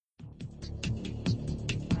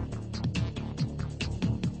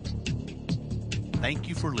Thank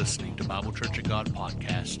you for listening to Bible Church of God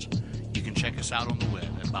podcast. You can check us out on the web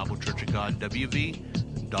at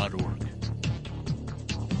BibleChurchOfGodWV.org.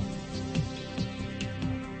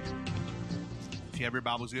 If you have your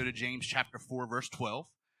Bibles, go to James chapter 4, verse 12.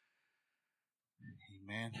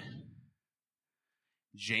 Amen.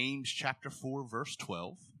 James chapter 4, verse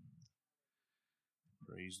 12.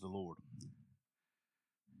 Praise the Lord.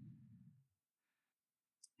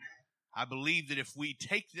 I believe that if we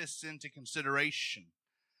take this into consideration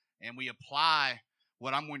and we apply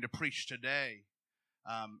what I'm going to preach today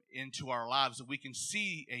into our lives, that we can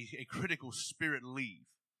see a critical spirit leave.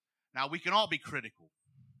 Now, we can all be critical.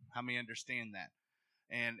 How many understand that?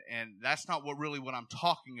 And that's not what I'm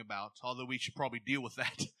talking about, although we should probably deal with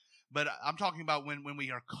that. But I'm talking about when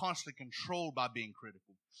we are constantly controlled by being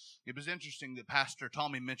critical. It was interesting that Pastor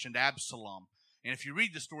Tommy mentioned Absalom. And if you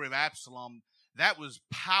read the story of Absalom, that was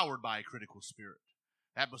powered by a critical spirit.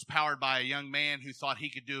 That was powered by a young man who thought he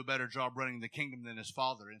could do a better job running the kingdom than his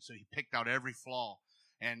father. And so he picked out every flaw.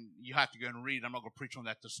 And you have to go and read. I'm not going to preach on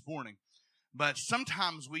that this morning. But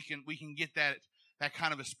sometimes we can get that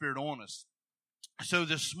kind of a spirit on us. So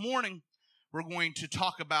this morning, we're going to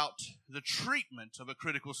talk about the treatment of a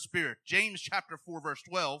critical spirit. James chapter 4, verse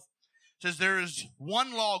 12 says, "There is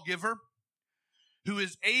one lawgiver who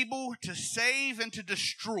is able to save and to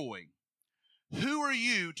destroy. Who are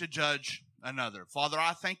you to judge another?" Father,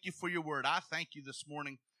 I thank you for your word. I thank you this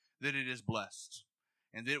morning that it is blessed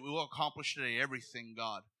and that it will accomplish today everything,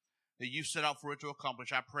 God, that you set out for it to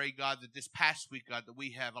accomplish. I pray, God, that this past week, God, that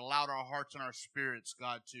we have allowed our hearts and our spirits,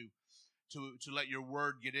 God, to let your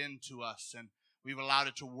word get into us, and we've allowed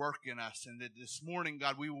it to work in us, and that this morning,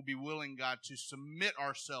 God, we will be willing, God, to submit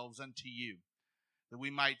ourselves unto you, that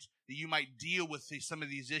you might deal with some of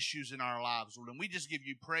these issues in our lives, Lord. And we just give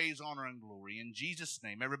you praise, honor, and glory. In Jesus'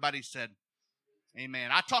 name, everybody said, amen.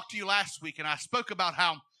 I talked to you last week, and I spoke about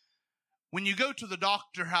how when you go to the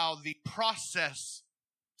doctor, how the process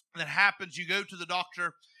that happens, you go to the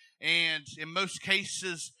doctor, and in most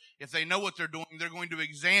cases, if they know what they're doing, they're going to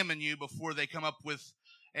examine you before they come up with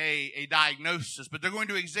a diagnosis. But they're going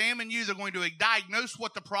to examine you, they're going to diagnose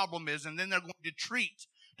what the problem is, and then they're going to treat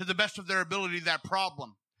to the best of their ability that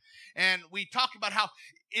problem. And we talked about how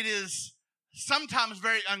it is sometimes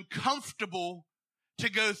very uncomfortable to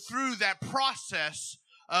go through that process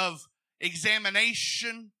of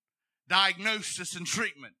examination, diagnosis, and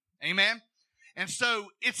treatment. Amen? And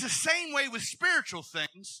so it's the same way with spiritual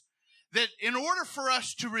things, that in order for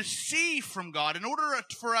us to receive from God, in order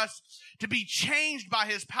for us to be changed by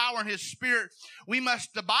His power and His Spirit,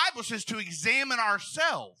 the Bible says, to examine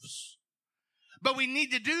ourselves. But we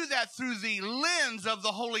need to do that through the lens of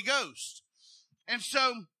the Holy Ghost. And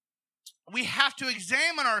so we have to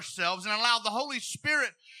examine ourselves and allow the Holy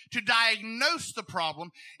Spirit to diagnose the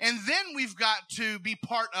problem. And then we've got to be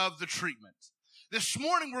part of the treatment. This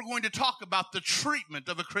morning, we're going to talk about the treatment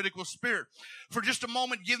of a critical spirit. For just a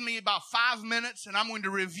moment, give me about 5 minutes, and I'm going to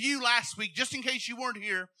review last week, just in case you weren't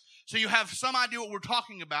here, so you have some idea what we're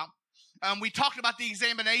talking about. We talked about the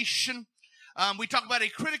examination. We talked about a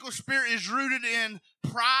critical spirit is rooted in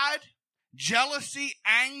pride, jealousy,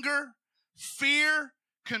 anger, fear,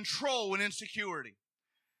 control, and insecurity.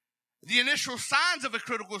 The initial signs of a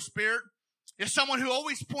critical spirit is someone who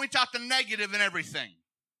always points out the negative in everything.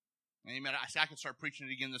 Amen. I can start preaching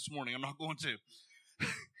it again this morning. I'm not going to.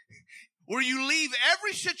 Or you leave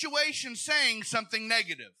every situation saying something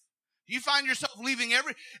negative. You find yourself leaving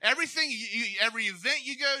everything, every event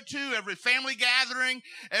you go to, every family gathering,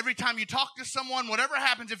 every time you talk to someone, whatever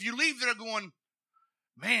happens, if you leave there going,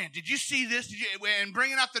 man, did you see this? And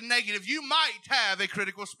bringing out the negative, you might have a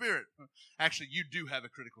critical spirit. Actually, you do have a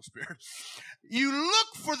critical spirit. You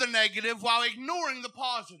look for the negative while ignoring the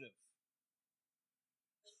positive.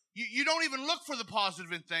 You don't even look for the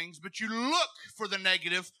positive in things, but you look for the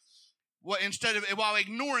negative while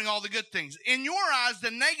ignoring all the good things. In your eyes,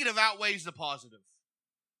 the negative outweighs the positive.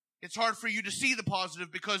 It's hard for you to see the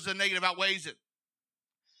positive because the negative outweighs it.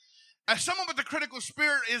 As someone with a critical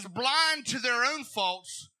spirit is blind to their own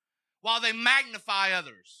faults while they magnify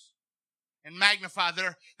others. And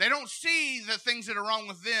they don't see the things that are wrong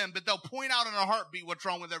with them, but they'll point out in a heartbeat what's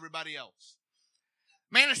wrong with everybody else.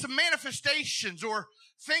 Man, it's some manifestations or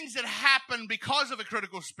things that happen because of a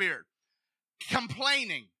critical spirit.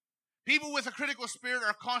 Complaining. People with a critical spirit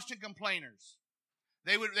are constant complainers.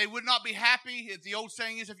 They would not be happy, if the old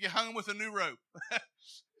saying is, if you hung them with a new rope.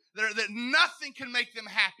 That nothing can make them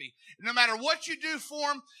happy. No matter what you do for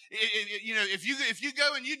them, if you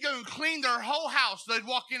go and clean their whole house, they'd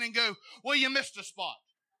walk in and go, well, you missed a spot.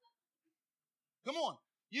 Come on.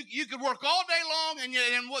 You could work all day long and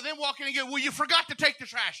then walk in and go, well, you forgot to take the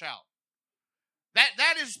trash out.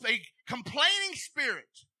 That is a complaining spirit.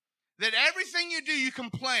 That everything you do, you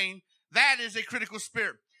complain. That is a critical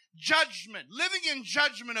spirit. Judgment, living in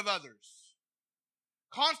judgment of others.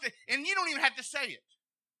 Constant, and you don't even have to say it.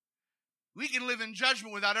 We can live in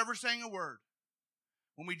judgment without ever saying a word.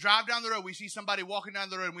 When we drive down the road, we see somebody walking down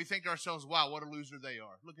the road and we think to ourselves, wow, what a loser they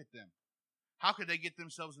are. Look at them. How could they get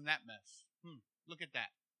themselves in that mess? Look at that.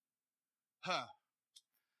 Huh.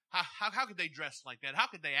 How could they dress like that? How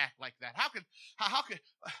could they act like that? How could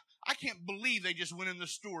I can't believe they just went in the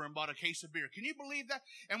store and bought a case of beer. Can you believe that?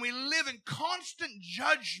 And we live in constant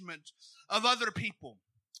judgment of other people.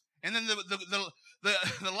 And then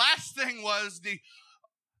the last thing was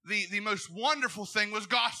the most wonderful thing was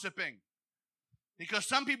gossiping. Because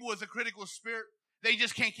some people with a critical spirit, they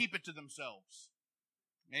just can't keep it to themselves.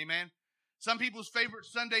 Amen. Some people's favorite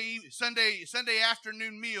Sunday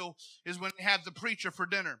afternoon meal is when they have the preacher for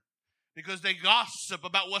dinner. Because they gossip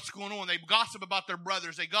about what's going on. They gossip about their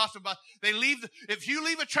brothers. They gossip about, if you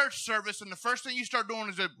leave a church service and the first thing you start doing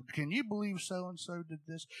is, can you believe so-and-so did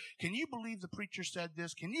this? Can you believe the preacher said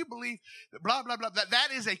this? Can you believe blah, blah, blah. That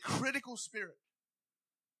is a critical spirit.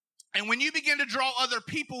 And when you begin to draw other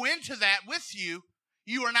people into that with you,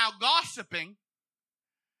 you are now gossiping.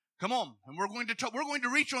 Come on. And we're going to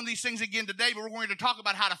reach on these things again today, but we're going to talk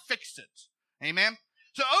about how to fix it. Amen.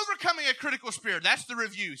 So overcoming a critical spirit, that's the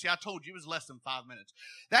review. See, I told you it was less than 5 minutes.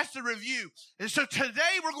 That's the review. And so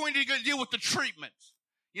today we're going to deal with the treatment.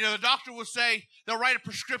 You know, the doctor will say, they'll write a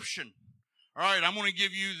prescription. All right, I'm going to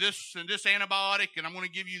give you this and this antibiotic, and I'm going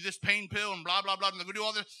to give you this pain pill, and blah, blah, blah. And they're going to do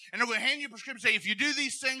all this. And they're going to hand you a prescription and say, if you do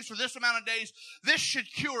these things for this amount of days, this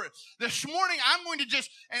should cure it. This morning, I'm going to just,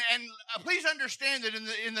 and please understand that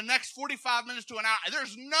in the next 45 minutes to an hour,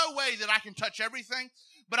 there's no way that I can touch everything.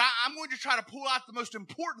 But I'm going to try to pull out the most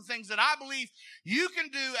important things that I believe you can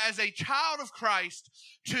do as a child of Christ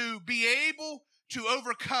to be able to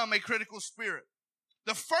overcome a critical spirit.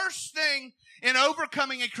 The first thing in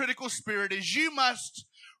overcoming a critical spirit is you must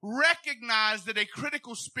recognize that a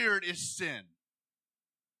critical spirit is sin.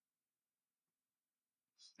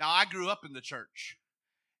 Now, I grew up in the church,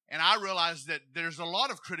 and I realized that there's a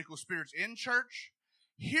lot of critical spirits in church.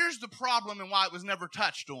 Here's the problem and why it was never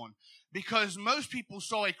touched on. Because most people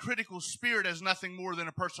saw a critical spirit as nothing more than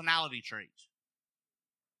a personality trait.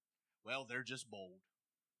 Well, they're just bold.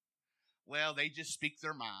 Well, they just speak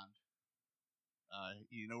their mind.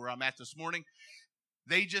 You know where I'm at this morning?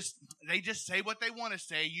 They just say what they want to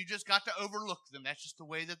say. You just got to overlook them. That's just the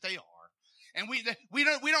way that they are. And we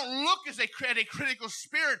don't look at a critical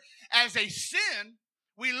spirit as a sin.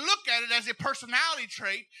 We look at it as a personality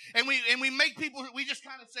trait, and we make people. We just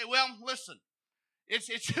kind of say, well, listen.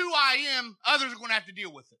 It's who I am. Others are going to have to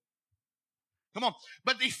deal with it. Come on.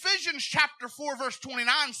 But Ephesians chapter 4 verse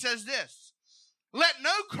 29 says this. Let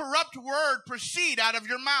no corrupt word proceed out of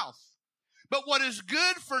your mouth, but what is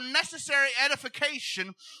good for necessary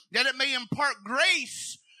edification, that it may impart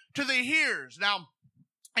grace to the hearers. Now,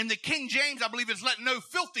 in the King James, I believe it's let no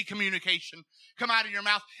filthy communication come out of your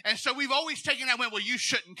mouth. And so we've always taken that, well, you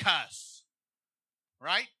shouldn't cuss.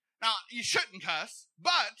 Right? Now, you shouldn't cuss,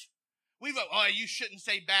 but you shouldn't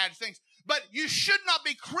say bad things. But you should not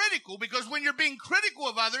be critical, because when you're being critical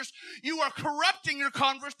of others, you are corrupting your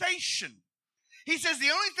conversation. He says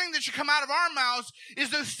the only thing that should come out of our mouths is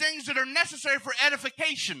those things that are necessary for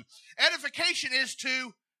edification. Edification is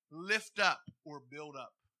to lift up or build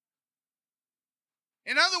up.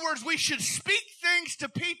 In other words, we should speak things to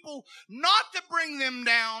people not to bring them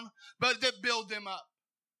down, but that build them up.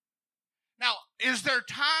 Now, is there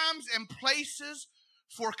times and places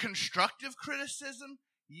for constructive criticism?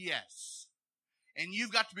 Yes. And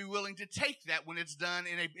you've got to be willing to take that when it's done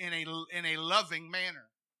in a loving manner.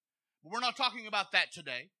 But we're not talking about that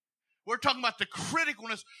today. We're talking about the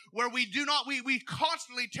criticalness where we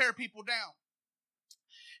constantly tear people down.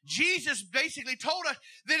 Jesus basically told us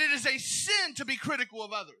that it is a sin to be critical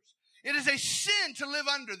of others. It is a sin to live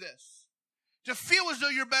under this. To feel as though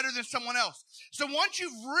you're better than someone else. So once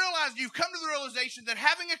you've come to the realization that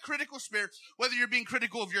having a critical spirit, whether you're being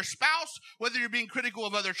critical of your spouse, whether you're being critical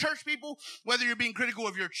of other church people, whether you're being critical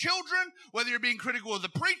of your children, whether you're being critical of the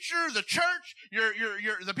preacher, the church,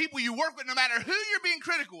 the people you work with, no matter who you're being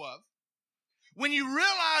critical of, when you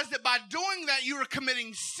realize that by doing that you are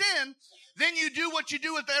committing sin, then you do what you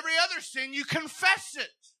do with every other sin, you confess it.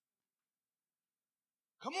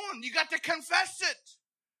 Come on, you got to confess it.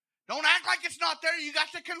 Don't act like it's not there. You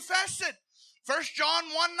got to confess it. 1 John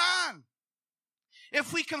 1:9.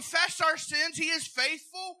 If we confess our sins, he is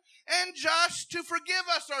faithful and just to forgive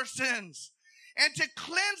us our sins and to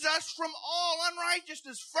cleanse us from all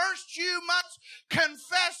unrighteousness. First, you must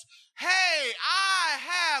confess, hey, I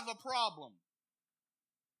have a problem.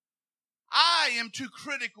 I am too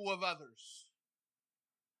critical of others.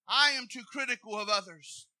 I am too critical of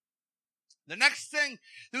others. The next thing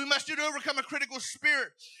that we must do to overcome a critical spirit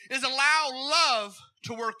is allow love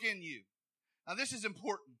to work in you. Now this is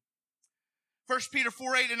important. 1 Peter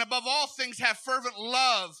 4:8, and above all things have fervent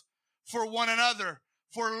love for one another,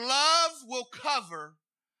 for love will cover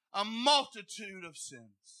a multitude of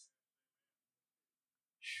sins.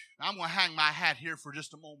 I'm going to hang my hat here for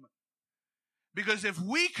just a moment. Because if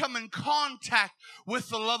we come in contact with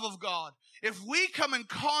the love of God, if we come in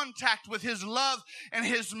contact with His love and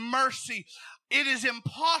His mercy, it is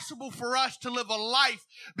impossible for us to live a life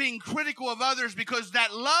being critical of others, because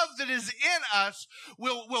that love that is in us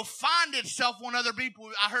will find itself on other people.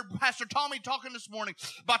 I heard Pastor Tommy talking this morning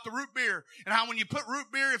about the root beer and how when you put root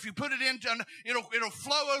beer, if you put it into, it'll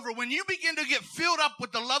flow over. When you begin to get filled up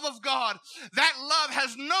with the love of God, that love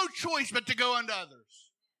has no choice but to go unto others.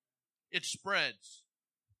 It spreads.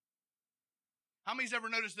 How many's ever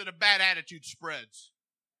noticed that a bad attitude spreads?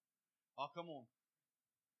 Oh, come on.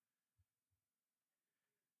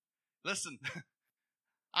 Listen,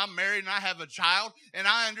 I'm married and I have a child, and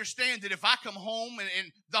I understand that if I come home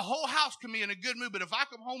and the whole house can be in a good mood, but if I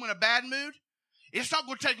come home in a bad mood, it's not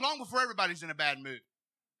going to take long before everybody's in a bad mood.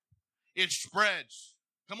 It spreads.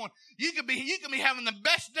 Come on. You could be having the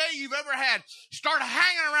best day you've ever had. Start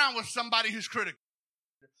hanging around with somebody who's critical.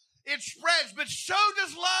 It spreads, but so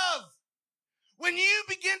does love. When you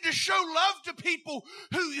begin to show love to people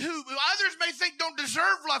who others may think don't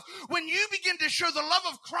deserve love, when you begin to show the love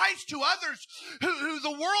of Christ to others who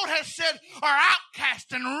the world has said are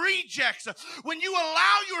outcasts and rejects, when you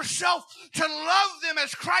allow yourself to love them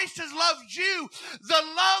as Christ has loved you, the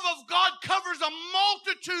love of God covers a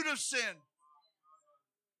multitude of sin.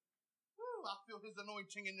 Woo, I feel His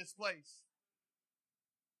anointing in this place.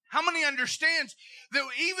 How many understands that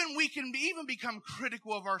even we can even become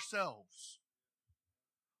critical of ourselves?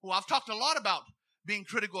 Well, I've talked a lot about being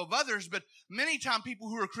critical of others, but many times people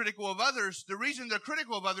who are critical of others, the reason they're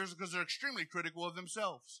critical of others is because they're extremely critical of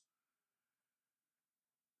themselves.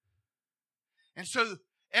 And so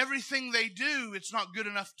everything they do, it's not good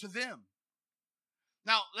enough to them.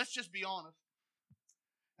 Now, let's just be honest.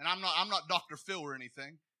 And I'm not Dr. Phil or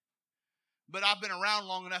anything, but I've been around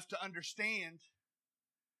long enough to understand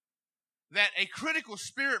that a critical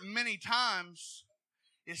spirit many times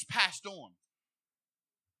is passed on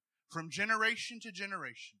from generation to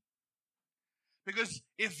generation. Because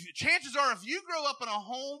chances are, if you grow up in a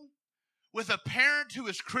home with a parent who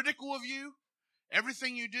is critical of you,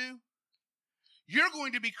 everything you do, you're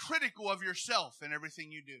going to be critical of yourself in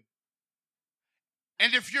everything you do.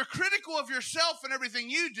 And if you're critical of yourself in everything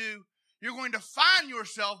you do, you're going to find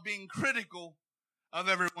yourself being critical of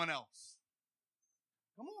everyone else.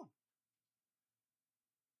 Come on.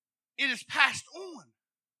 It is passed on.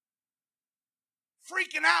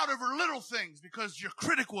 Freaking out over little things because you're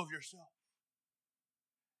critical of yourself.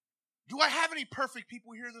 Do I have any perfect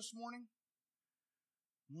people here this morning?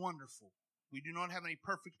 Wonderful. We do not have any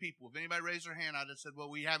perfect people. If anybody raised their hand, I'd have said, well,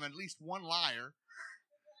 we have at least one liar.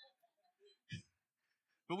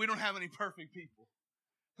 But we don't have any perfect people.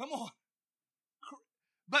 Come on.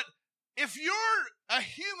 But if you're a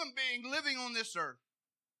human being living on this earth,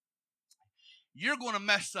 you're going to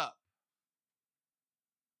mess up.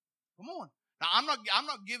 Come on. Now, I'm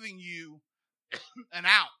not giving you an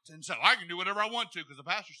out and say, I can do whatever I want to because the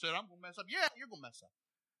pastor said I'm going to mess up. Yeah, you're going to mess up.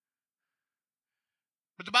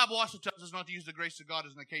 But the Bible also tells us not to use the grace of God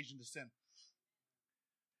as an occasion to sin.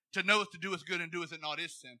 To knoweth to doeth good and doeth it not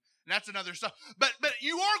is sin. And that's another stuff. But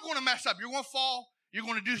you are going to mess up. You're going to fall. You're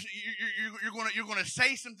going to do. You're going to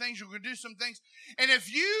say some things. You're going to do some things. And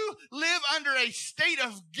if you live under a state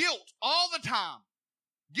of guilt all the time,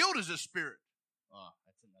 guilt is a spirit. Oh,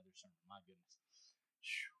 that's another sermon. My goodness.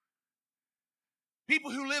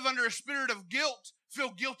 People who live under a spirit of guilt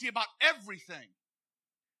feel guilty about everything.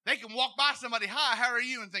 They can walk by somebody, hi, how are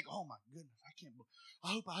you? And think, oh my goodness,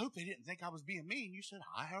 I hope they didn't think I was being mean. You said,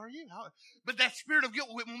 hi, how are you? But that spirit of guilt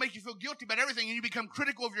will make you feel guilty about everything, and you become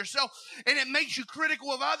critical of yourself, and it makes you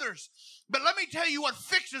critical of others. But let me tell you what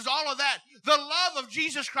fixes all of that. The love of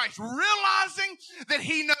Jesus Christ. Realizing that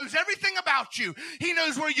He knows everything about you. He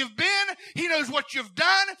knows where you've been. He knows what you've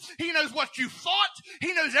done. He knows what you've thought.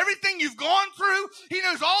 He knows everything you've gone through. He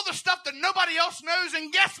knows all the stuff that nobody else knows.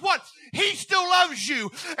 And guess what? He still loves you.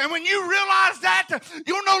 And when you realize that,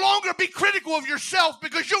 you'll no longer be critical of yourself,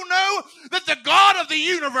 because you'll know that the God of the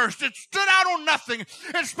universe that stood out on nothing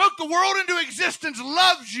and spoke the world into existence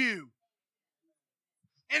loves you.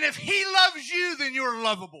 And if He loves you, then you're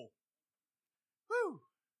lovable. Whew.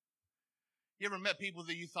 You ever met people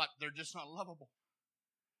that you thought they're just not lovable?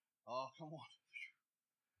 Oh, come on.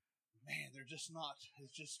 man, they're just not, I'm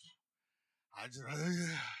just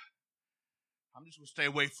going to stay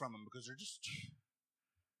away from them because they're just,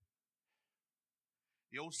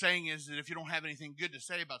 the old saying is that if you don't have anything good to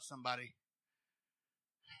say about somebody,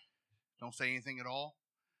 don't say anything at all.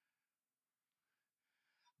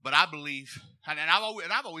 But I believe, and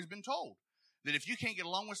I've always been told, that if you can't get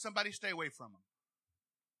along with somebody, stay away from them.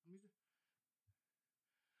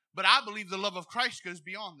 But I believe the love of Christ goes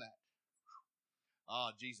beyond that. Oh,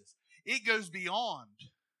 Jesus. It goes beyond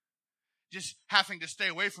just having to stay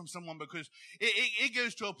away from someone, because it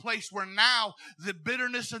goes to a place where now the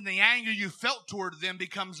bitterness and the anger you felt toward them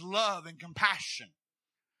becomes love and compassion.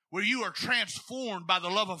 Where you are transformed by the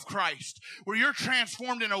love of Christ, where you're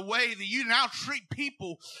transformed in a way that you now treat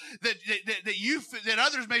people that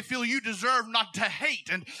others may feel you deserve not to hate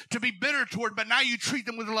and to be bitter toward, but now you treat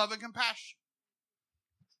them with love and compassion.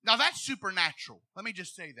 Now that's supernatural. Let me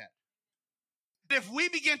just say that. If we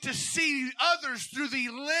begin to see others through the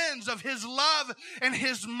lens of His love and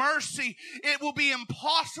His mercy, it will be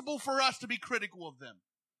impossible for us to be critical of them.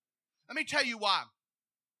 Let me tell you why.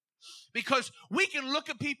 Because we can look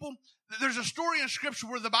at people. There's a story in Scripture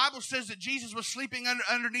where the Bible says that Jesus was sleeping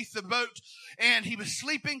underneath the boat, and He was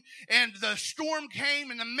sleeping, and the storm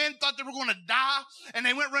came, and the men thought they were going to die, and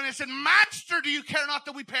they went running and said, "Master, do you care not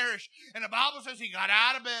that we perish?" And the Bible says He got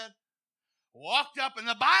out of bed, walked up, and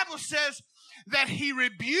the Bible says that He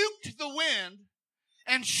rebuked the wind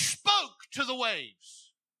and spoke to the waves.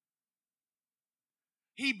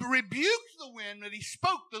 He rebuked the wind and He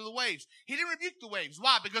spoke to the waves. He didn't rebuke the waves.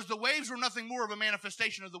 Why? Because the waves were nothing more of a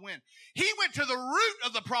manifestation of the wind. He went to the root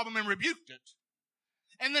of the problem and rebuked it.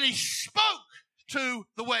 And then He spoke to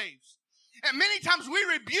the waves. And many times we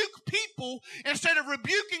rebuke people instead of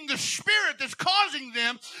rebuking the spirit that's causing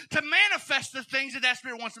them to manifest the things that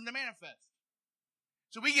spirit wants them to manifest.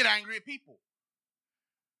 So we get angry at people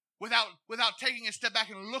without taking a step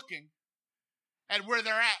back and looking at where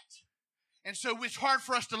they're at. And so it's hard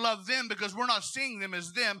for us to love them because we're not seeing them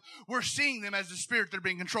as them. We're seeing them as the spirit they're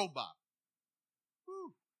being controlled by.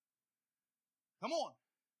 Woo. Come on.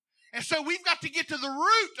 And so we've got to get to the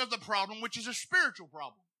root of the problem, which is a spiritual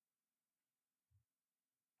problem.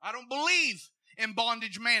 I don't believe in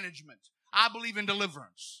bondage management. I believe in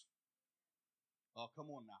deliverance. Oh, come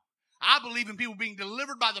on now. I believe in people being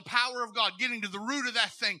delivered by the power of God, getting to the root of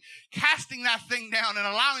that thing, casting that thing down, and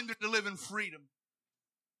allowing them to live in freedom.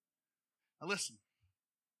 Now listen.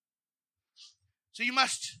 So you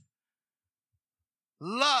must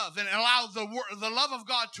love and allow the love of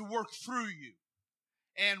God to work through you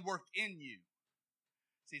and work in you.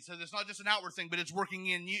 See, so it's not just an outward thing, but it's working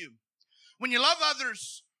in you. When you love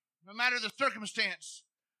others, no matter the circumstance,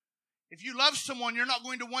 if you love someone, you're not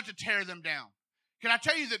going to want to tear them down. Can I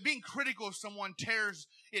tell you that being critical of someone tears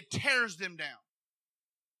them down?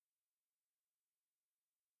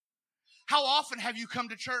 How often have you come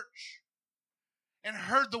to church and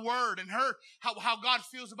heard the word and heard how God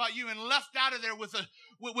feels about you and left out of there with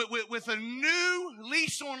a new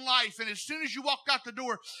lease on life, and as soon as you walked out the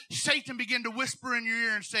door, Satan began to whisper in your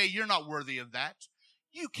ear and say, "You're not worthy of that.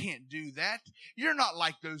 You can't do that. You're not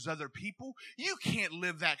like those other people. You can't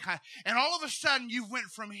live that kind." And all of a sudden you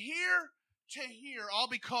went from here to here, all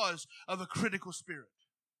because of a critical spirit.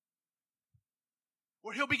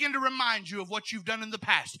 Where he'll begin to remind you of what you've done in the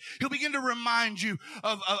past. He'll begin to remind you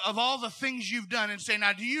of all the things you've done and say,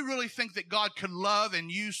 "Now, do you really think that God could love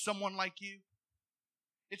and use someone like you?"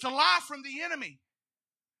 It's a lie from the enemy.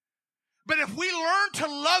 But if we learn to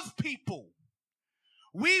love people,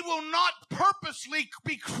 we will not purposely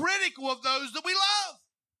be critical of those that we love.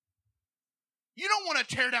 You don't want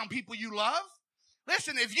to tear down people you love.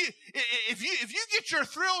 Listen, if you get your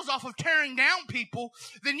thrills off of tearing down people,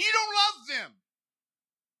 then you don't love them.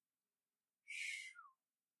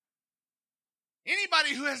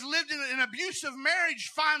 Anybody who has lived in an abusive marriage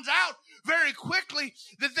finds out very quickly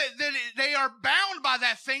that they are bound by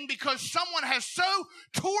that thing because someone has so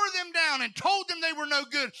tore them down and told them they were no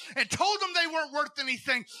good and told them they weren't worth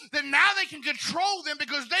anything, that now they can control them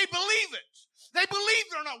because they believe it. They believe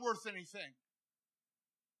they're not worth anything.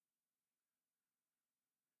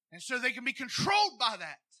 And so they can be controlled by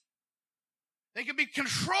that. They can be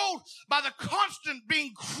controlled by the constant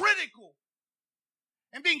being critical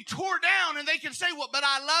and being tore down, and they can say, "Well, but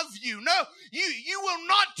I love you." No, you will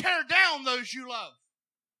not tear down those you love.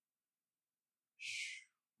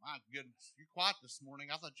 My goodness, you're quiet this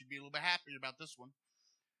morning. I thought you'd be a little bit happier about this one.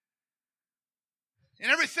 In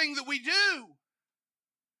everything that we do,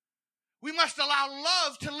 we must allow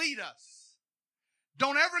love to lead us.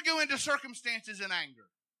 Don't ever go into circumstances in anger.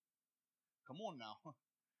 Come on now.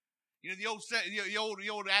 You know, the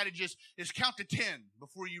old adage is count to 10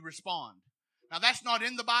 before you respond. Now, that's not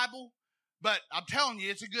in the Bible, but I'm telling you,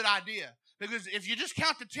 it's a good idea. Because if you just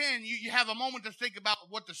count to 10, you have a moment to think about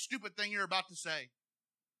what the stupid thing you're about to say.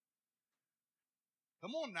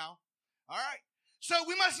 Come on now. All right. So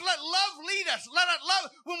we must let love lead us. Let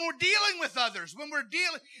love, when we're dealing with others,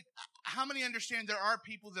 how many understand there are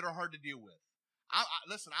people that are hard to deal with?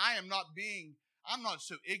 Listen, I'm not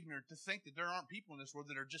so ignorant to think that there aren't people in this world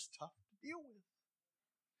that are just tough to deal with.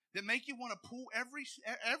 That make you want to pull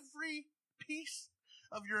every piece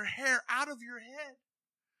of your hair out of your head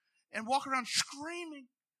and walk around screaming.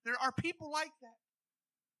 There are people like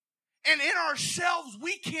that. And in ourselves,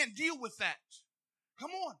 we can't deal with that.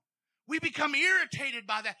 Come on. We become irritated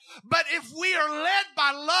by that. But if we are led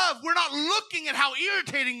by love, we're not looking at how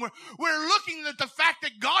irritating we're looking at the fact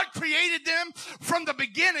that God created them from the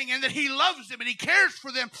beginning and that He loves them and He cares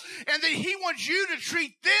for them and that He wants you to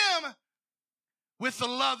treat them with the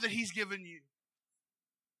love that He's given you.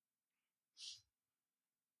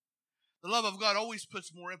 The love of God always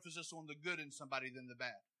puts more emphasis on the good in somebody than the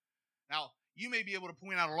bad. Now, you may be able to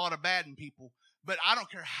point out a lot of bad in people, but I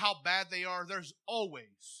don't care how bad they are, there's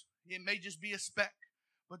always, it may just be a speck,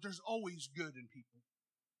 but there's always good in people.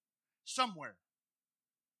 Somewhere.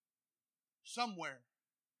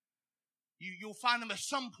 You'll find them at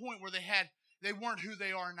some point where they weren't who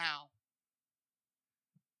they are now.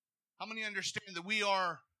 How many understand that we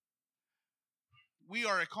are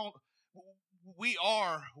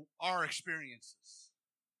our experiences?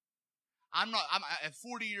 I'm at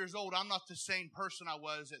 40 years old, I'm not the same person I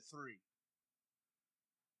was at 3.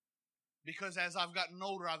 Because as I've gotten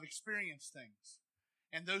older, I've experienced things.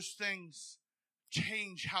 And those things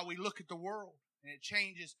change how we look at the world. And it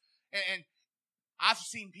changes. And I've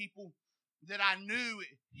seen people that I knew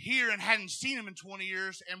here and hadn't seen them in 20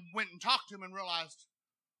 years and went and talked to them and realized,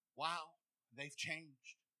 wow, they've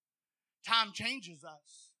changed. Time changes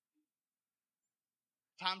us.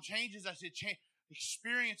 Time changes us.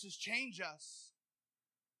 Experiences change us.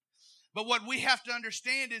 But what we have to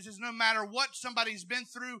understand is no matter what somebody's been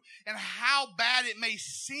through and how bad it may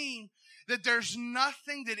seem, that there's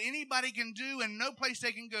nothing that anybody can do and no place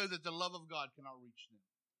they can go that the love of God cannot reach them.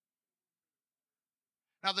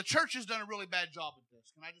 Now, the church has done a really bad job at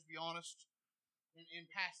this. Can I just be honest? In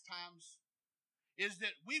past times, is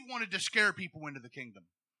that we've wanted to scare people into the kingdom.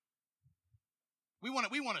 We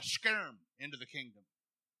want to scare them into the kingdom.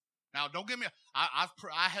 Now, don't get me.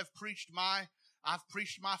 I've preached my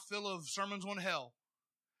fill of sermons on hell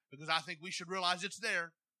because I think we should realize it's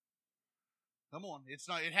there. Come on,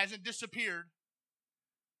 it hasn't disappeared.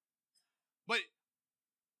 But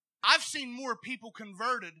I've seen more people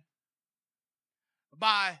converted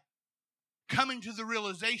by coming to the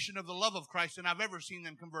realization of the love of Christ than I've ever seen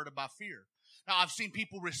them converted by fear. Now, I've seen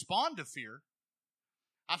people respond to fear.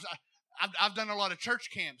 I've done a lot of church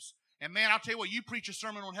camps. And man, I'll tell you what, you preach a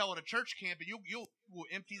sermon on hell at a church camp and you'll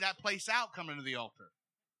empty that place out coming to the altar.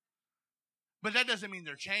 But that doesn't mean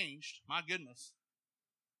they're changed. My goodness.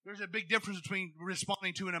 There's a big difference between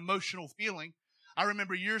responding to an emotional feeling. I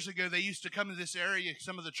remember years ago, they used to come to this area.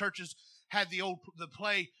 Some of the churches had the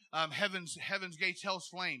play, Heaven's Gates, Hell's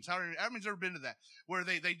Flames. Everyone's ever been to that? Where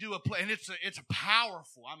they do a play, and it's a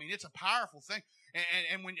powerful thing.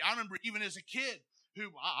 And when I remember even as a kid,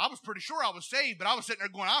 I was pretty sure I was saved, but I was sitting there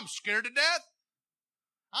going, I'm scared to death.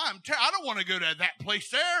 I don't want to go to that place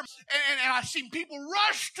there. And I've seen people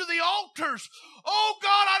rush to the altars. Oh,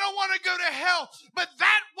 God, I don't want to go to hell. But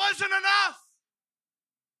that wasn't enough.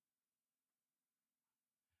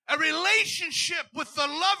 A relationship with the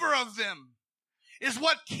lover of them is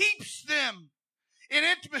what keeps them in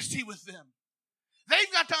intimacy with them.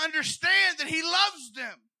 They've got to understand that He loves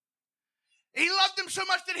them. He loved them so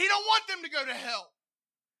much that He don't want them to go to hell.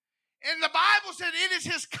 And the Bible said it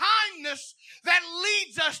is His kindness that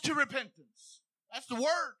leads us to repentance. That's the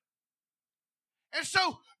word. And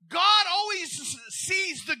so God always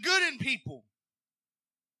sees the good in people.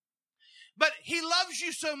 But He loves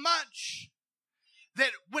you so much that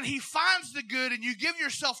when He finds the good and you give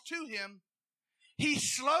yourself to Him, He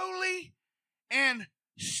slowly and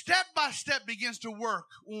step by step begins to work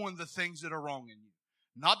on the things that are wrong in you.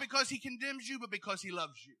 Not because He condemns you, but because He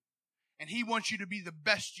loves you. And He wants you to be the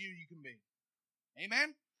best you can be.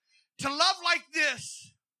 Amen? To love like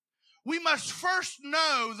this, we must first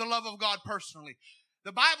know the love of God personally.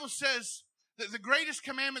 The Bible says that the greatest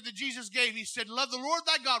commandment that Jesus gave, He said, love the Lord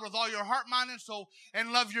thy God with all your heart, mind, and soul,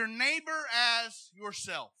 and love your neighbor as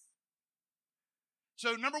yourself.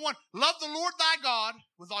 So number one, love the Lord thy God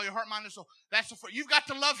with all your heart, mind, and soul. That's the first. You've got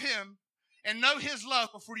to love Him and know His love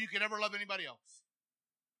before you can ever love anybody else.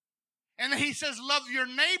 And then he says, love your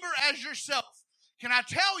neighbor as yourself. Can I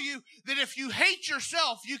tell you that if you hate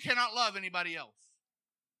yourself, you cannot love anybody else?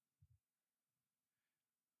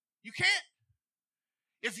 You can't.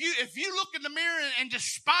 If you look in the mirror and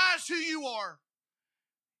despise who you are,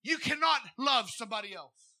 you cannot love somebody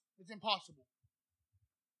else. It's impossible.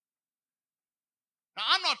 Now,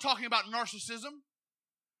 I'm not talking about narcissism.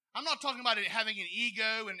 I'm not talking about it having an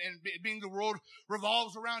ego and being the world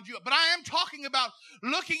revolves around you. But I am talking about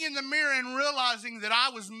looking in the mirror and realizing that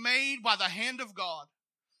I was made by the hand of God.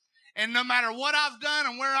 And no matter what I've done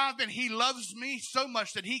and where I've been, He loves me so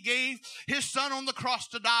much that He gave His Son on the cross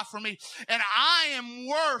to die for me. And I am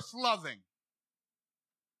worth loving.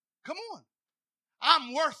 Come on.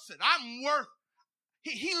 I'm worth it.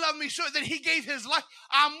 He loved me so that He gave His life.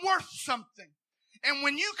 I'm worth something. And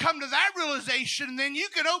when you come to that realization, then you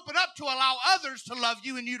can open up to allow others to love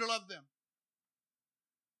you and you to love them.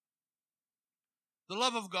 The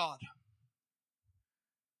love of God.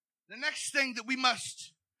 The next thing that we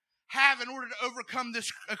must have in order to overcome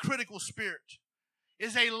this critical spirit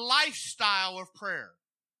is a lifestyle of prayer.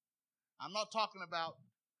 I'm not talking about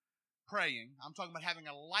praying. I'm talking about having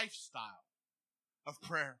a lifestyle of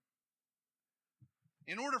prayer.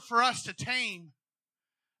 In order for us to tame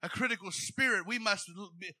a critical spirit, we must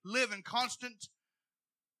live in constant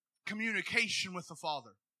communication with the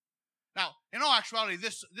Father. Now, in all actuality,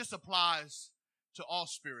 this applies to all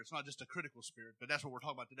spirits, not just a critical spirit, but that's what we're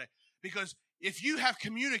talking about today. Because if you have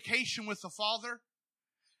communication with the Father,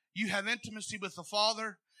 you have intimacy with the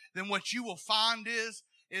Father, then what you will find is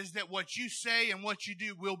that what you say and what you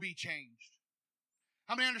do will be changed.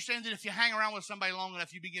 How many understand that if you hang around with somebody long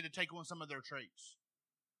enough, you begin to take on some of their traits?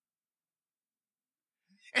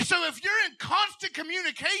 And so if you're in constant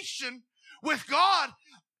communication with God,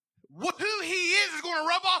 who He is going to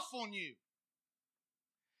rub off on you.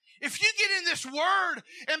 If you get in this Word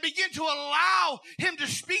and begin to allow Him to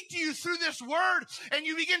speak to you through this Word, and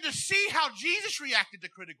you begin to see how Jesus reacted to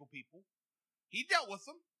critical people, He dealt with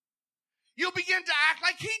them. You'll begin to act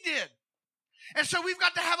like He did. And so we've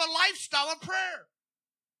got to have a lifestyle of prayer.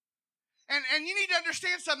 And you need to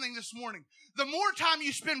understand something this morning. The more time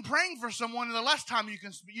you spend praying for someone, the less time you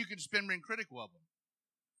can spend being critical of them.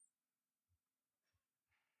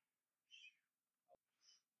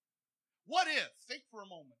 What if? Think for a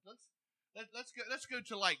moment. Let's go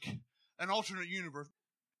to like an alternate universe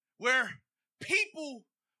where people,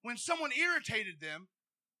 when someone irritated them,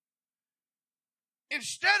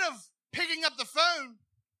 instead of picking up the phone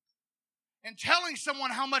and telling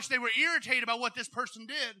someone how much they were irritated about what this person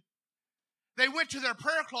did, they went to their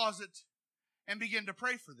prayer closet and began to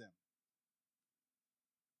pray for them.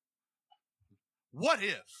 What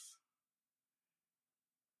if,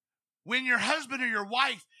 when your husband or your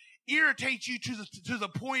wife irritates you to the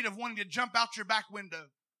point of wanting to jump out your back window,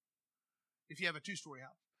 if you have a 2-story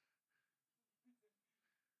house,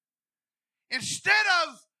 instead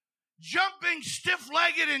of jumping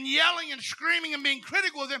stiff-legged and yelling and screaming and being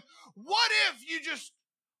critical of them, what if you just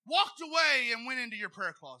walked away and went into your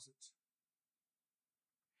prayer closet?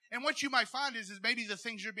 And what you might find is maybe the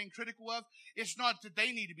things you're being critical of, it's not that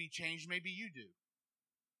they need to be changed, maybe you do.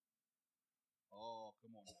 Oh,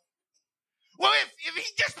 come on. Well, if he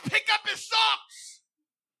just pick up his socks,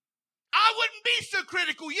 I wouldn't be so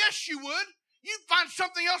critical. Yes, you would. You'd find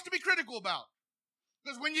something else to be critical about.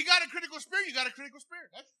 Because when you got a critical spirit, you got a critical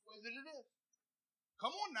spirit. That's the way that it is.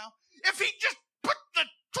 Come on now. If he just put the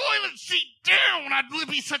toilet seat down, I'd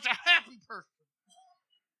be such a happy person.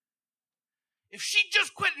 If she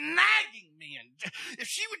just quit nagging me, and if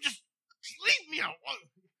she would just leave me alone,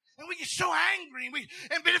 and we get so angry,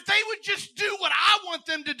 but if they would just do what I want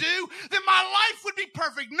them to do, then my life would be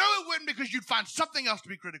perfect. No, it wouldn't, because you'd find something else to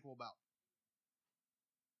be critical about.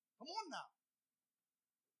 Come on now.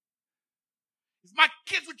 If my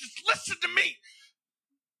kids would just listen to me,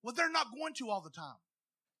 well, they're not going to all the time.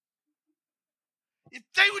 If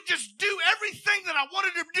they would just do everything that I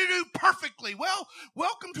wanted them to do perfectly, well,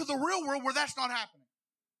 welcome to the real world where that's not happening.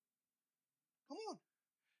 Come on.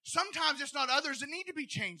 Sometimes it's not others that need to be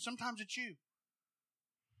changed. Sometimes it's you.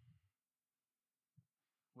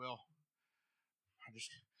 Well,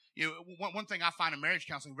 one thing I find in marriage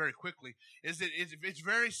counseling very quickly is that it's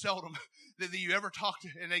very seldom that you ever talk to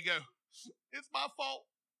and they go, "It's my fault.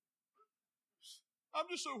 I'm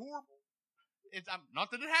just so horrible."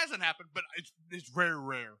 Not that it hasn't happened, but it's very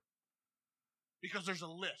rare. Because there's a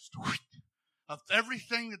list of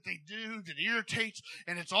everything that they do that irritates,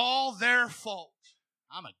 and it's all their fault.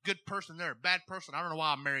 I'm a good person, they're a bad person. I don't know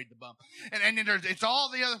why I married the bum. And then it's all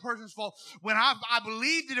the other person's fault. When I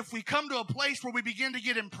believe that if we come to a place where we begin to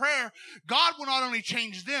get in prayer, God will not only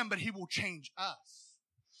change them, but He will change us.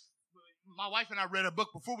 My wife and I read a book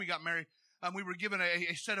before we got married. We were given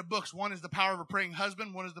a set of books. One is The Power of a Praying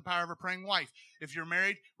Husband. One is The Power of a Praying Wife. If you're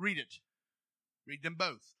married, read it. Read them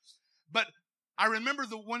both. But I remember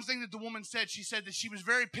the one thing that the woman said. She said that she was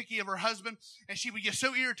very picky of her husband, and she would get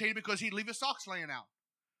so irritated because he'd leave his socks laying out.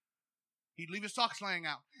 He'd leave his socks laying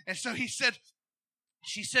out. And so she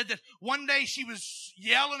said that one day she was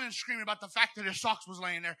yelling and screaming about the fact that his socks was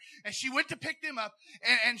laying there. And she went to pick them up,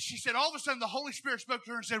 and she said all of a sudden the Holy Spirit spoke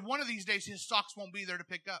to her and said, one of these days his socks won't be there to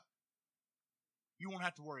pick up. You won't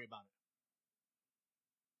have to worry about it.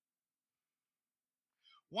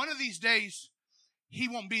 One of these days, he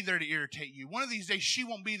won't be there to irritate you. One of these days, she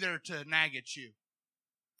won't be there to nag at you.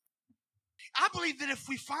 I believe that if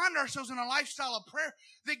we find ourselves in a lifestyle of prayer,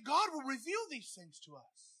 that God will reveal these things to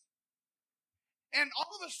us. And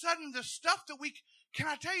all of a sudden, the stuff that can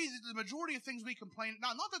I tell you that the majority of things we complain,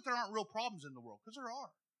 not that there aren't real problems in the world, because there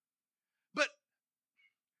are. But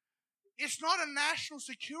it's not a national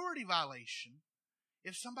security violation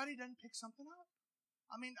if somebody doesn't pick something up.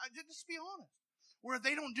 I mean, just be honest. Where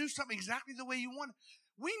they don't do something exactly the way you want.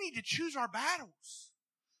 We need to choose our battles.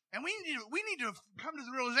 And we need to come to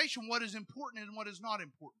the realization what is important and what is not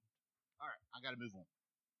important. All right, I got to move on.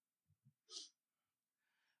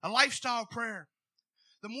 A lifestyle of prayer.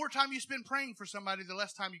 The more time you spend praying for somebody, the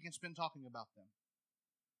less time you can spend talking about them.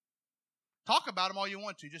 Talk about them all you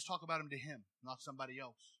want to. Just talk about them to him, not somebody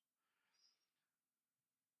else.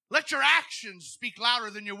 Let your actions speak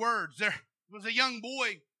louder than your words. There was a young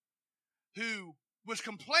boy who was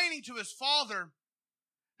complaining to his father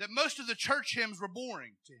that most of the church hymns were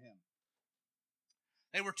boring to him.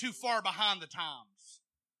 They were too far behind the times.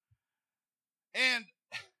 And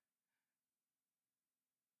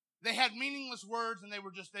they had meaningless words, and they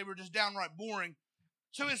were just downright boring.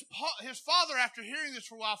 So his father, after hearing this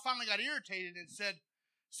for a while, finally got irritated and said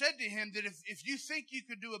to him that if you think you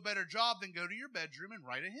could do a better job, then go to your bedroom and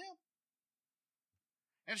write a hymn.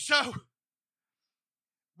 And so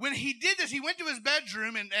when he did this, he went to his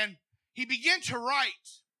bedroom and he began to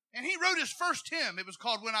write. And he wrote his first hymn. It was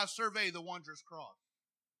called When I Survey the Wondrous Cross.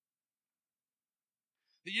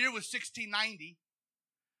 The year was 1690,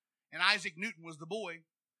 and Isaac Newton was the boy.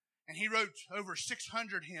 And he wrote over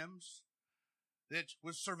 600 hymns that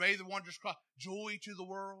would survey the wondrous cross. Joy to the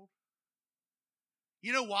world.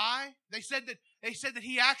 You know why? They said that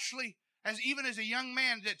he actually, even as a young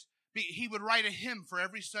man, that he would write a hymn for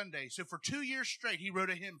every Sunday. So for 2 years straight, he wrote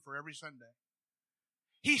a hymn for every Sunday.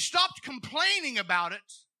 He stopped complaining about it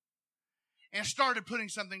and started putting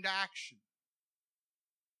something to action.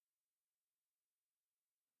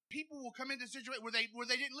 People will come into a situation where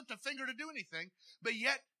they didn't lift a finger to do anything, but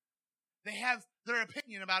yet they have their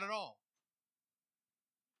opinion about it all.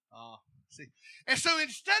 See, and so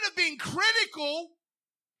instead of being critical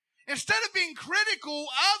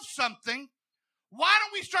of something, why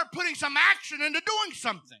don't we start putting some action into doing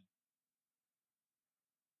something?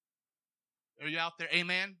 Are you out there?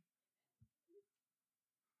 Amen?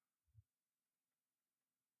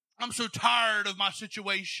 I'm so tired of my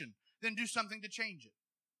situation. Then do something to change it.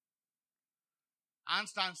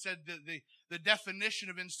 Einstein said that the definition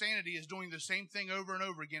of insanity is doing the same thing over and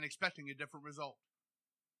over again, expecting a different result.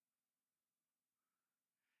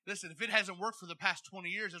 Listen, if it hasn't worked for the past 20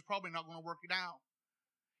 years, it's probably not going to work now.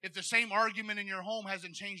 If the same argument in your home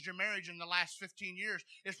hasn't changed your marriage in the last 15 years,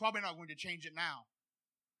 it's probably not going to change it now.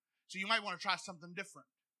 So you might want to try something different.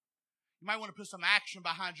 You might want to put some action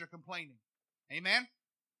behind your complaining. Amen?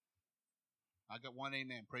 I got one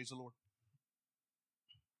amen. Praise the Lord.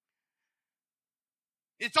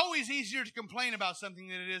 It's always easier to complain about something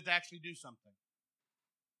than it is to actually do something.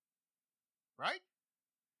 Right?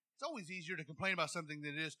 It's always easier to complain about something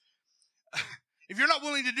than it is. If you're not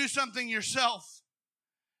willing to do something yourself,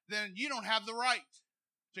 then you don't have the right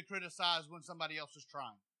to criticize when somebody else is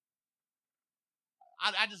trying.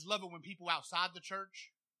 I just love it when people outside the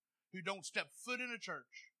church who don't step foot in a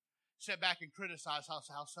church sit back and criticize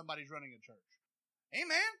how somebody's running a church.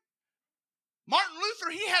 Amen? Martin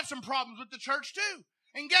Luther, he had some problems with the church too.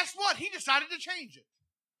 And guess what? He decided to change it.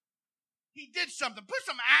 He did something. Put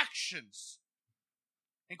some actions.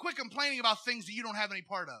 And quit complaining about things that you don't have any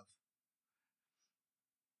part of.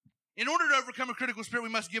 In order to overcome a critical spirit, we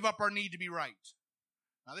must give up our need to be right.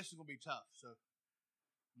 Now, this is going to be tough, so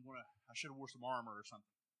I should have worn some armor or something.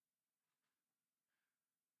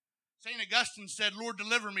 St. Augustine said, Lord,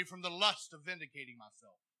 deliver me from the lust of vindicating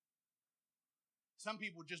myself. Some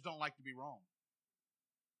people just don't like to be wrong.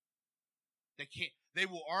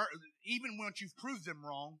 Even once you've proved them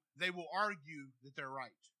wrong, they will argue that they're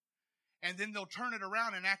right. And then they'll turn it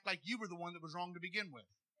around and act like you were the one that was wrong to begin with.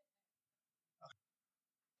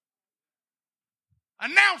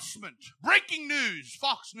 Announcement, breaking news,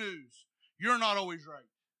 Fox News. You're not always right.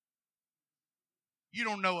 You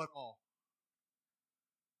don't know it all.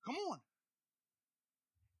 Come on.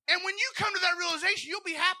 And when you come to that realization, you'll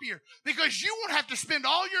be happier because you won't have to spend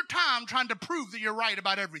all your time trying to prove that you're right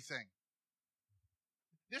about everything.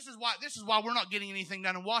 This is why we're not getting anything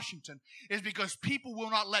done in Washington, is because people will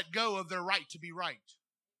not let go of their right to be right.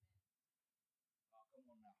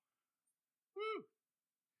 Woo.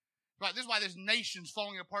 Right, this is why this nation's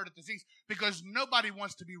falling apart at the seams, because nobody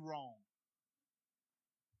wants to be wrong.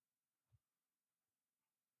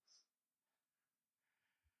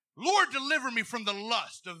 Lord, deliver me from the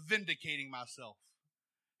lust of vindicating myself.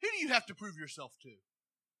 Who do you have to prove yourself to?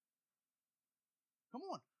 Come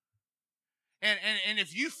on. And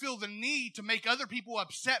if you feel the need to make other people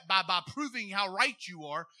upset by proving how right you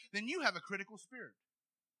are, then you have a critical spirit.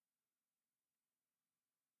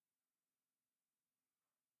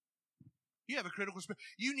 You have a critical spirit.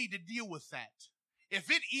 You need to deal with that.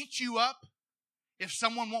 If it eats you up, if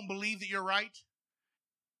someone won't believe that you're right,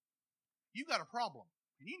 you got a problem.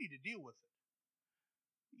 And you need to deal with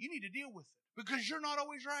it. You need to deal with it because you're not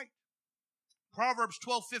always right. Proverbs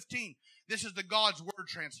 12:15. This is the God's Word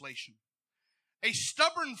translation. A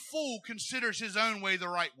stubborn fool considers his own way the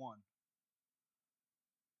right one,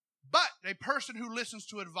 but a person who listens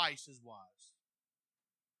to advice is wise.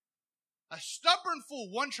 A stubborn fool,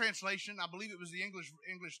 one translation, I believe it was the English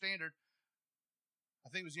Standard. I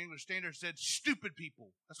think it was the English Standard, said stupid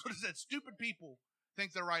people. That's what it said. Stupid people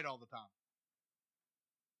think they're right all the time.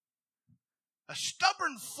 A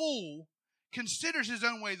stubborn fool considers his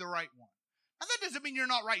own way the right one. Now that doesn't mean you're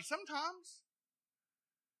not right sometimes.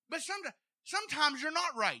 But sometimes you're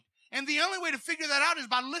not right. And the only way to figure that out is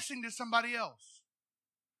by listening to somebody else.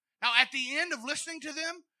 Now at the end of listening to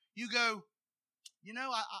them, you go, you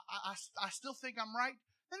know, I still think I'm right.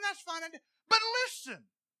 Then that's fine. But listen.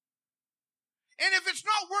 And if it's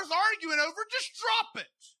not worth arguing over, just drop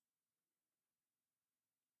it.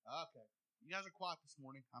 Okay. You guys are quiet this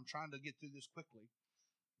morning. I'm trying to get through this quickly,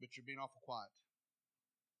 but you're being awful quiet.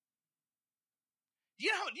 Do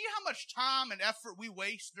you know how much time and effort we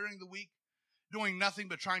waste during the week doing nothing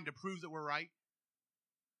but trying to prove that we're right?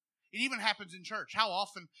 It even happens in church. How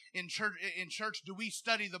often in church do we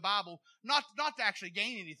study the Bible not to actually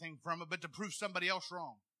gain anything from it, but to prove somebody else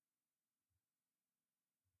wrong?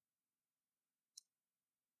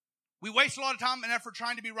 We waste a lot of time and effort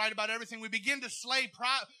trying to be right about everything. We begin to slay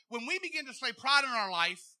pride. When we begin to slay pride in our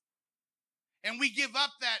life, and we give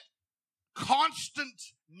up that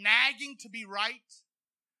constant nagging to be right,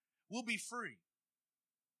 we'll be free.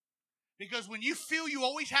 Because when you feel you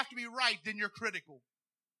always have to be right, then you're critical.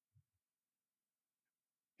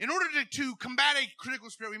 In order to combat a critical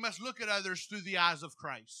spirit, we must look at others through the eyes of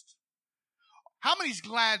Christ. How many's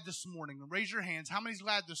glad this morning? Raise your hands. How many's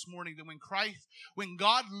glad this morning that when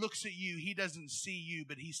God looks at you, He doesn't see you,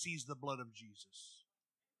 but He sees the blood of Jesus?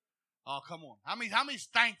 Oh, come on. How many's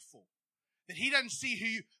thankful that He doesn't see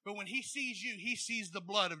you, but when He sees you, He sees the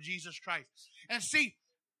blood of Jesus Christ? And see,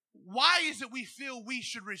 why is it we feel we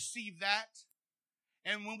should receive that?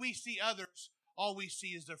 And when we see others, all we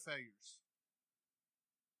see is their failures.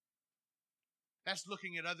 That's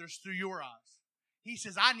looking at others through your eyes. He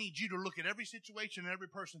says, I need you to look at every situation and every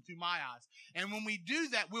person through my eyes. And when we do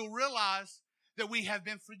that, we'll realize that we have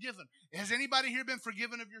been forgiven. Has anybody here been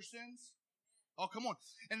forgiven of your sins? Oh, come on.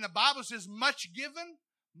 And the Bible says, much given,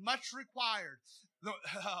 much required.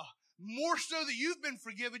 More so that you've been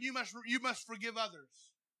forgiven, you must forgive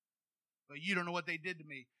others. But you don't know what they did to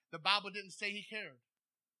me. The Bible didn't say He cared.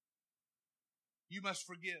 You must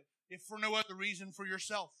forgive, if for no other reason, for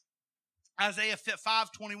yourself. Isaiah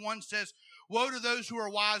 5:21 says, woe to those who are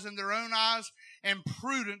wise in their own eyes and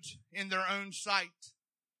prudent in their own sight.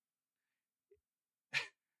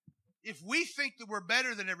 If we think that we're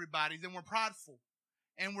better than everybody, then we're prideful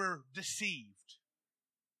and we're deceived.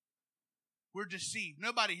 We're deceived.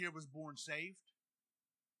 Nobody here was born saved.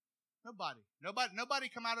 Nobody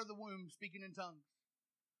come out of the womb speaking in tongues.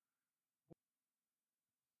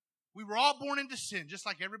 We were all born into sin, just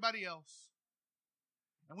like everybody else.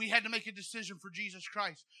 And we had to make a decision for Jesus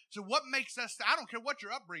Christ. So what makes us, I don't care what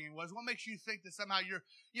your upbringing was, what makes you think that somehow you're,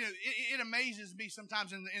 it amazes me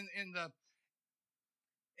sometimes in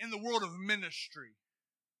the world of ministry.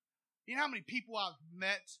 You know how many people I've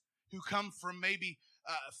met who come from maybe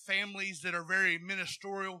families that are very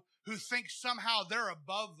ministerial, who think somehow they're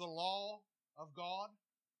above the law of God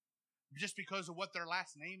just because of what their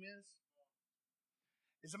last name is?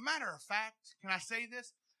 As a matter of fact, can I say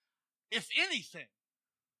this? If anything,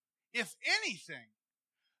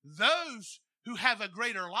 those who have a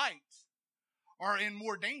greater light are in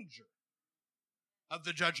more danger of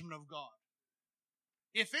the judgment of God.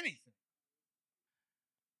 If anything.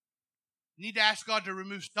 You need to ask God to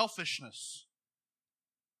remove selfishness.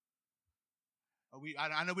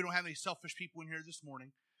 I know we don't have any selfish people in here this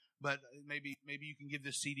morning, but maybe you can give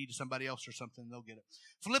this CD to somebody else or something, and they'll get it.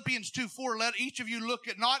 Philippians 2:4, let each of you look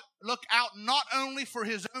out not only for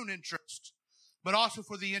his own interest, but also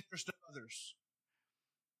for the interest of others.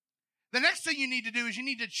 The next thing you need to do is you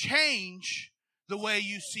need to change the way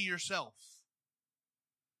you see yourself.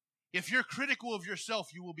 If you're critical of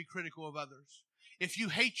yourself, you will be critical of others. If you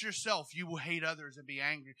hate yourself, you will hate others and be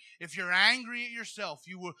angry. If you're angry at yourself,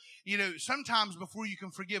 you will, sometimes before you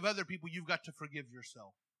can forgive other people, you've got to forgive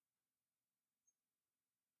yourself.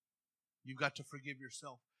 You've got to forgive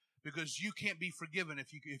yourself because you can't be forgiven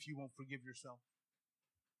if you won't forgive yourself.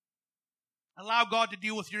 Allow God to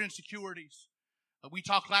deal with your insecurities. We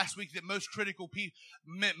talked last week that most critical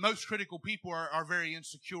people are very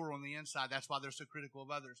insecure on the inside. That's why they're so critical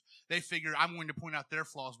of others. They figure, I'm going to point out their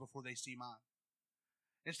flaws before they see mine.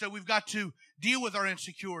 And so we've got to deal with our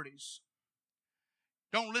insecurities.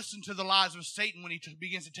 Don't listen to the lies of Satan when he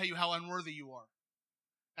begins to tell you how unworthy you are.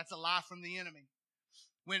 That's a lie from the enemy.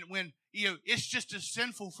 When it's just as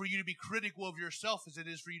sinful for you to be critical of yourself as it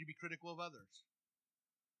is for you to be critical of others.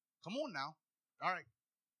 Come on now. All right.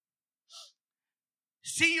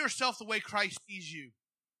 See yourself the way Christ sees you.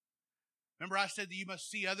 Remember I said that you must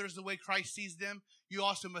see others the way Christ sees them? You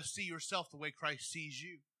also must see yourself the way Christ sees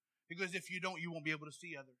you. Because if you don't, you won't be able to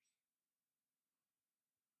see others.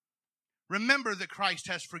 Remember that Christ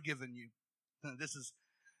has forgiven you. This is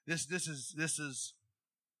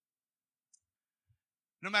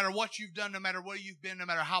no matter what you've done, no matter where you've been, no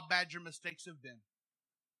matter how bad your mistakes have been.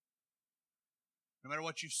 No matter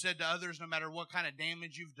what you've said to others, no matter what kind of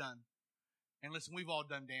damage you've done. And listen, we've all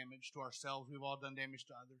done damage to ourselves. We've all done damage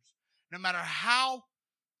to others. No matter how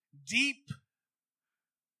deep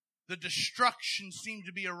the destruction seemed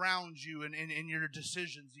to be around you and in your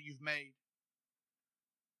decisions that you've made.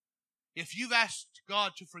 If you've asked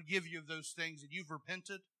God to forgive you of those things and you've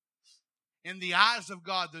repented, in the eyes of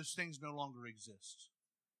God, those things no longer exist.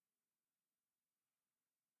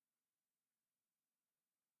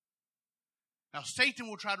 Now, Satan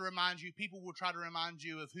will try to remind you, people will try to remind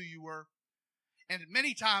you of who you were. And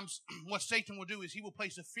many times, what Satan will do is he will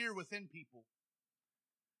place a fear within people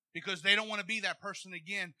because they don't want to be that person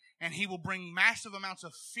again. And he will bring massive amounts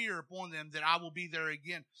of fear upon them that I will be there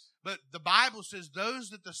again. But the Bible says those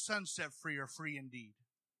that the Son set free are free indeed.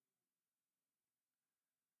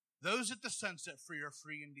 Those that the Son set free are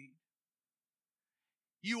free indeed.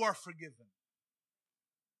 You are forgiven.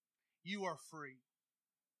 You are free.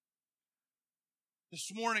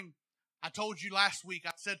 This morning, I told you last week,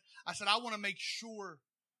 I said I want to make sure,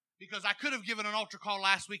 because I could have given an altar call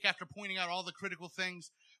last week after pointing out all the critical things,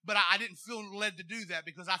 but I didn't feel led to do that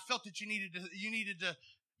because I felt that you needed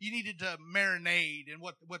to marinate in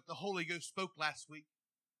what the Holy Ghost spoke last week.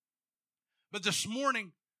 But this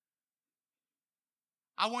morning,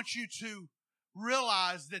 I want you to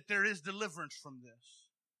realize that there is deliverance from this.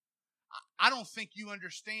 I don't think you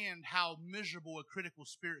understand how miserable a critical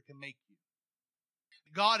spirit can make you.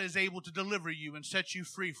 God is able to deliver you and set you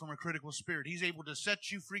free from a critical spirit. He's able to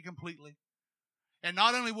set you free completely. And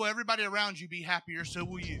not only will everybody around you be happier, so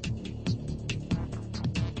will you.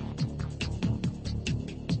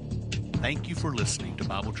 Thank you for listening to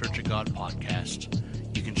Bible Church of God podcast.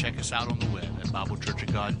 You can check us out on the web at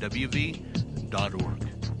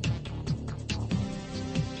BibleChurchofGodWV.org.